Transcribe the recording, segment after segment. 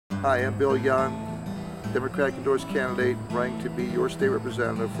Hi, I'm Bill Young, Democratic endorsed candidate running to be your state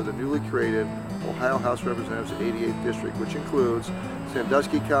representative for the newly created Ohio House of Representatives 88th District, which includes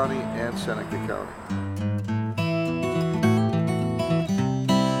Sandusky County and Seneca County.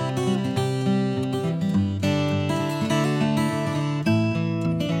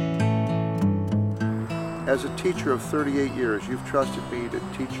 As a teacher of 38 years, you've trusted me to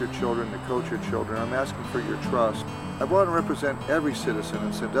teach your children, to coach your children. I'm asking for your trust. I want to represent every citizen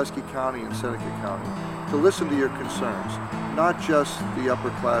in Sandusky County and Seneca County to listen to your concerns, not just the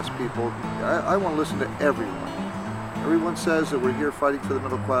upper class people. I want to listen to everyone. Everyone says that we're here fighting for the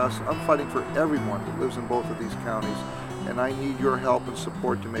middle class. I'm fighting for everyone that lives in both of these counties, and I need your help and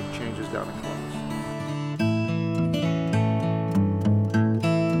support to make changes down in Columbus.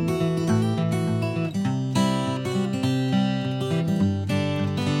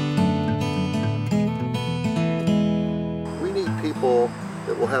 People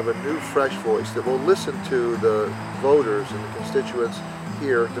that will have a new, fresh voice, that will listen to the voters and the constituents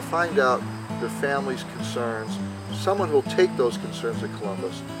here to find out their families' concerns. Someone who will take those concerns to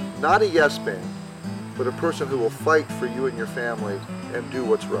Columbus, not a yes man, but a person who will fight for you and your family and do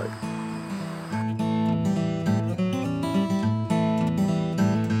what's right.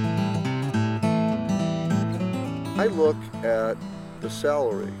 I look at the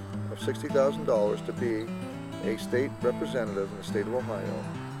salary of $60,000 to be a state representative in the state of Ohio.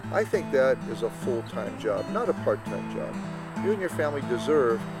 I think that is a full-time job, not a part-time job. You and your family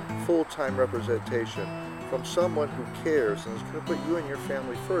deserve full-time representation from someone who cares and is going to put you and your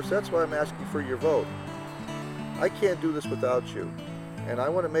family first. That's why I'm asking for your vote. I can't do this without you, and I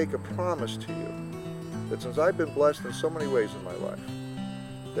want to make a promise to you that since I've been blessed in so many ways in my life,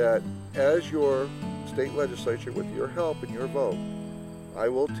 that as your state legislature, with your help and your vote, I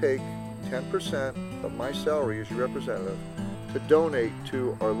will take 10% of my salary as your representative to donate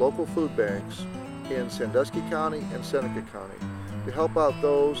to our local food banks in Sandusky County and Seneca County to help out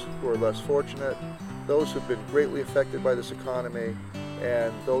those who are less fortunate, those who've been greatly affected by this economy,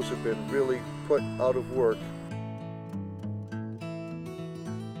 and those who've been really put out of work.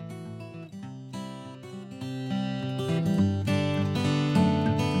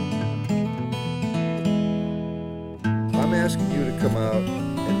 I'm asking you to come out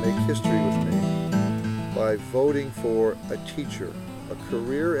and make history with me by voting for a teacher, a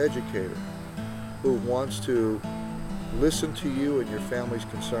career educator who wants to listen to you and your family's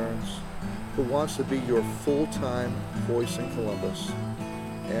concerns, who wants to be your full-time voice in Columbus,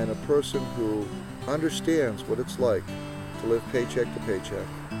 and a person who understands what it's like to live paycheck to paycheck,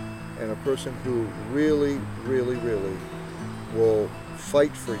 and a person who really, really, really will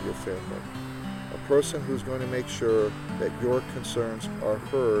fight for your family. A person who's going to make sure that your concerns are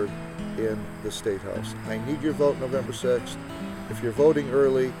heard in the State House. I need your vote November 6th. If you're voting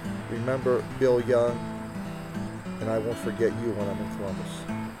early, remember Bill Young, and I won't forget you when I'm in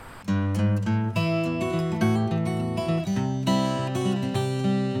Columbus.